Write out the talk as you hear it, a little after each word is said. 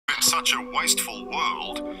such a wasteful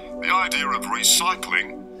world, the idea of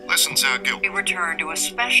recycling lessens our guilt. We return to a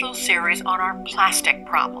special series on our plastic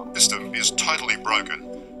problem. The system is totally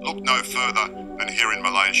broken. Look no further than here in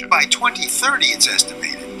Malaysia. By 2030, it's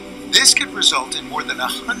estimated, this could result in more than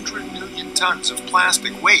 100 million tons of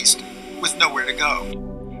plastic waste with nowhere to go.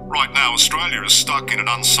 Right now, Australia is stuck in an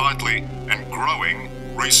unsightly and growing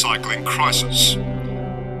recycling crisis.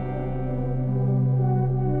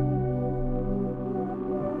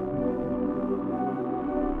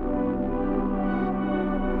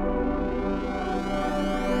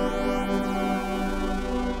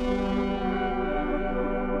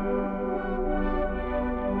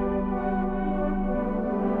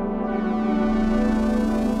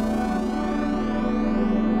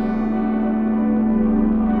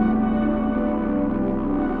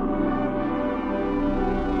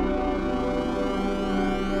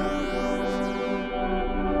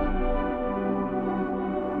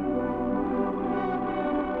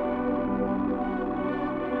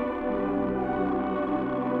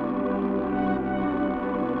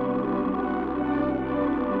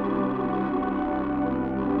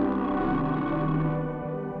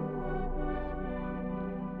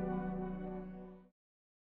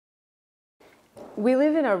 We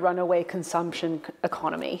live in a runaway consumption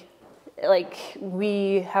economy. Like,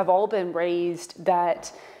 we have all been raised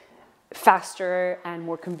that faster and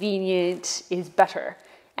more convenient is better,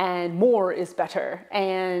 and more is better.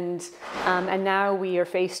 And now we are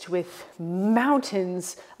faced with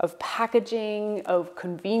mountains of packaging, of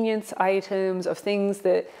convenience items, of things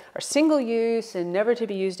that are single use and never to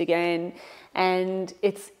be used again. And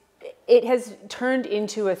it has turned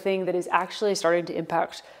into a thing that is actually starting to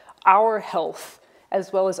impact our health,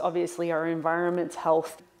 as well as obviously our environment's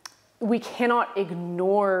health. We cannot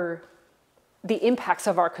ignore the impacts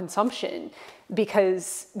of our consumption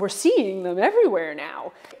because we're seeing them everywhere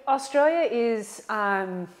now. Australia is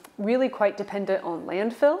really quite dependent on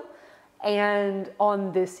landfill and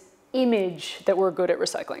on this image that we're good at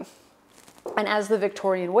recycling. And as the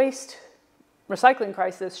Victorian waste recycling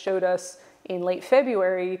crisis showed us in late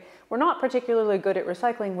February, we're not particularly good at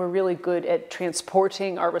recycling. We're really good at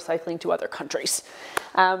transporting our recycling to other countries.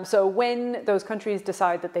 So when those countries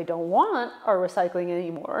decide that they don't want our recycling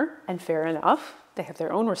anymore, and fair enough, they have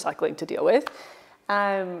their own recycling to deal with,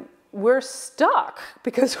 we're stuck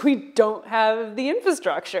because we don't have the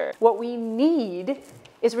infrastructure. What we need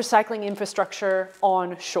is recycling infrastructure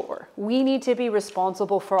on shore. We need to be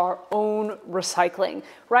responsible for our own recycling.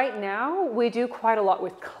 Right now, we do quite a lot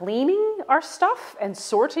with cleaning our stuff and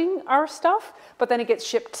sorting our stuff, but then it gets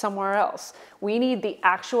shipped somewhere else. We need the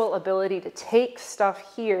actual ability to take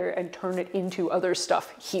stuff here and turn it into other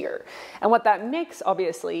stuff here. And what that makes,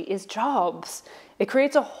 obviously, is jobs. It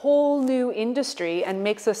creates a whole new industry and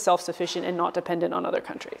makes us self-sufficient and not dependent on other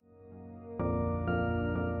countries.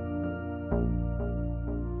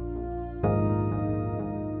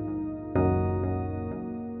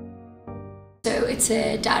 So it's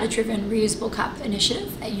a data-driven reusable cup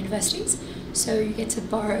initiative at universities. So you get to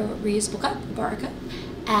borrow a reusable cup, BorrowCup,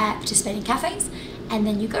 at participating cafes, and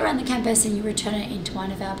then you go around the campus and you return it into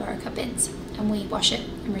one of our BorrowCup bins, and we wash it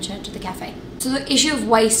and return it to the cafe. So the issue of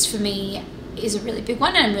waste for me is a really big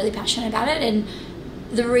one, and I'm really passionate about it. And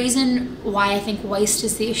the reason why I think waste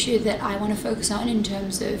is the issue that I want to focus on in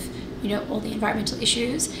terms of, you know, all the environmental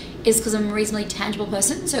issues is because I'm a reasonably tangible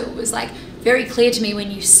person. So it was like very clear to me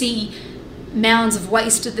when you see mounds of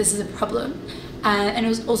waste that this is a problem. And it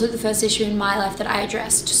was also the first issue in my life that I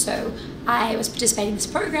addressed. So I was participating in this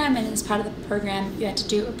program, and as part of the program you had to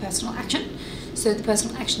do a personal action. So the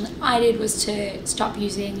personal action that I did was to stop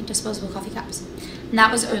using disposable coffee cups. And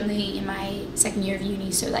that was only in my second year of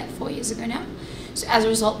uni, so like 4 years ago now. So as a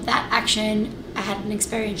result of that action, I had an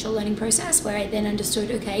experiential learning process where I then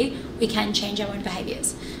understood, okay, we can change our own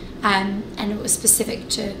behaviours. And it was specific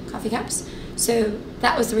to coffee cups. So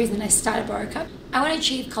that was the reason I started BorrowCup. I want to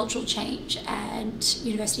achieve cultural change at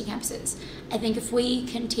university campuses. I think if we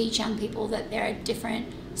can teach young people that there are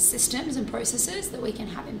different systems and processes that we can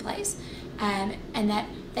have in place, and that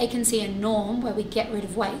they can see a norm where we get rid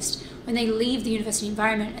of waste, when they leave the university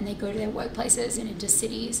environment and they go to their workplaces and into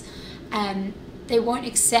cities, they won't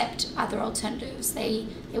accept other alternatives. They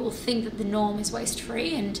will think that the norm is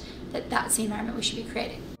waste-free and that that's the environment we should be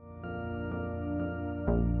creating.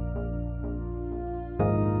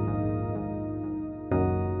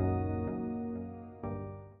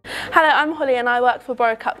 Hello, I'm Hollie and I work for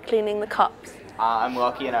BorrowCup cleaning the cups. I'm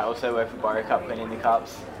Lachy and I also work for BorrowCup cleaning the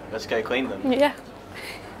cups. Let's go clean them. Yeah.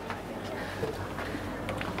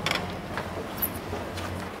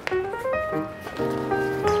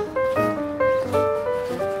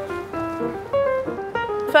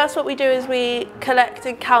 first what we do is we collect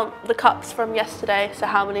and count the cups from yesterday, so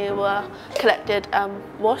how many were collected and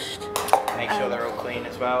washed. Make sure they're all clean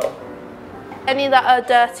as well. Any that are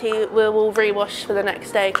dirty we will re-wash for the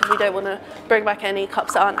next day because we don't want to bring back any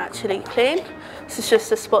cups that aren't actually clean. This is just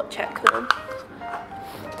to spot check them.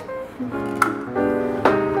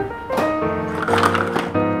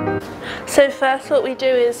 So first what we do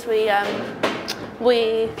is we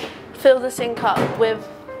fill the sink up with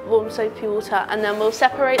warm soapy water, and then we'll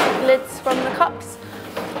separate the lids from the cups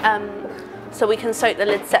so we can soak the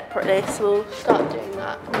lids separately. So we'll start doing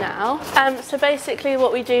that now. So basically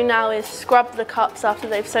what we do now is scrub the cups after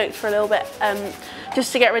they've soaked for a little bit,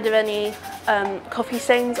 just to get rid of any coffee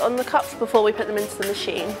stains on the cups before we put them into the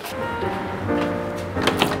machine.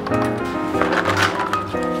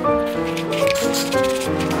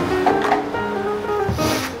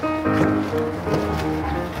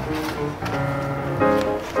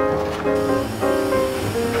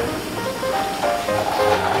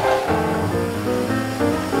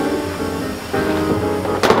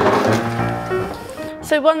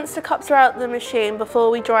 So once the cups are out of the machine,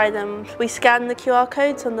 before we dry them, we scan the QR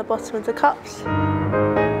codes on the bottom of the cups.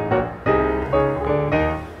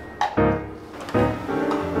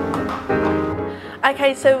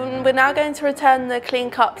 Okay, so we're now going to return the clean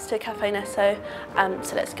cups to Cafe Nesso,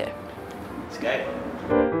 so let's go. Let's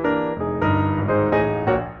go.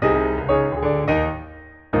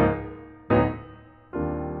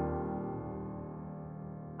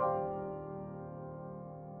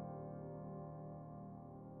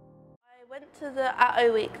 At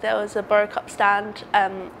O Week there was a BorrowCup stand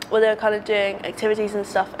where they were kind of doing activities and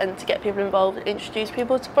stuff, and to get people involved and introduce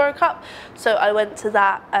people to BorrowCup. So I went to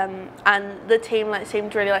that and the team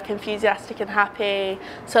seemed really enthusiastic and happy,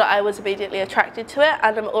 so I was immediately attracted to it,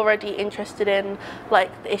 and I'm already interested in the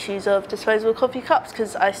issues of disposable coffee cups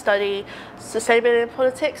because I study sustainability and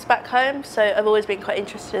politics back home, so I've always been quite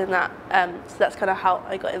interested in that, so that's kind of how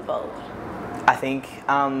I got involved. I think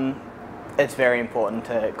it's very important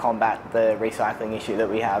to combat the recycling issue that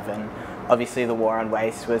we have, and obviously the war on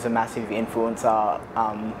waste was a massive influencer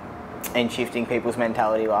in shifting people's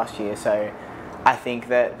mentality last year. So I think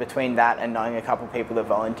that between that and knowing a couple of people that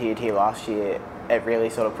volunteered here last year, it really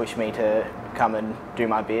sort of pushed me to come and do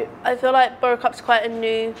my bit. I feel like BorrowCup's quite a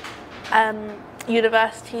new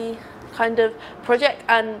university kind of project,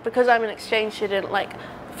 and because I'm an exchange student,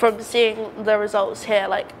 from seeing the results here,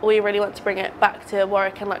 we really want to bring it back to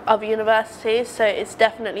Warwick and other universities, so it's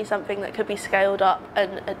definitely something that could be scaled up,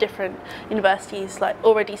 and at different universities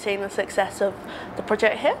already seeing the success of the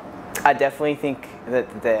project here. I definitely think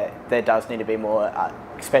that there does need to be more,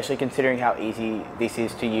 especially considering how easy this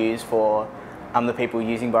is to use for the people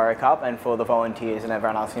using BorrowCup and for the volunteers and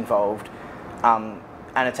everyone else involved, and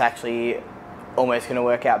it's actually almost going to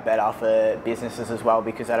work out better for businesses as well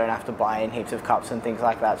because they don't have to buy in heaps of cups and things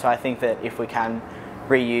like that. So I think that if we can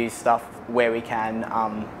reuse stuff where we can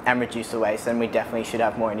and reduce the waste, then we definitely should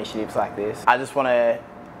have more initiatives like this. I just want to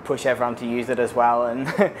push everyone to use it as well,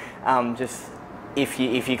 and just if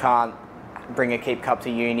you can't bring a keep cup to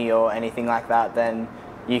uni or anything like that, then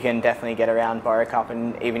you can definitely get around BorrowCup,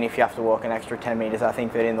 and even if you have to walk an extra 10 metres, I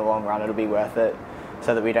think that in the long run it'll be worth it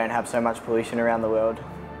so that we don't have so much pollution around the world.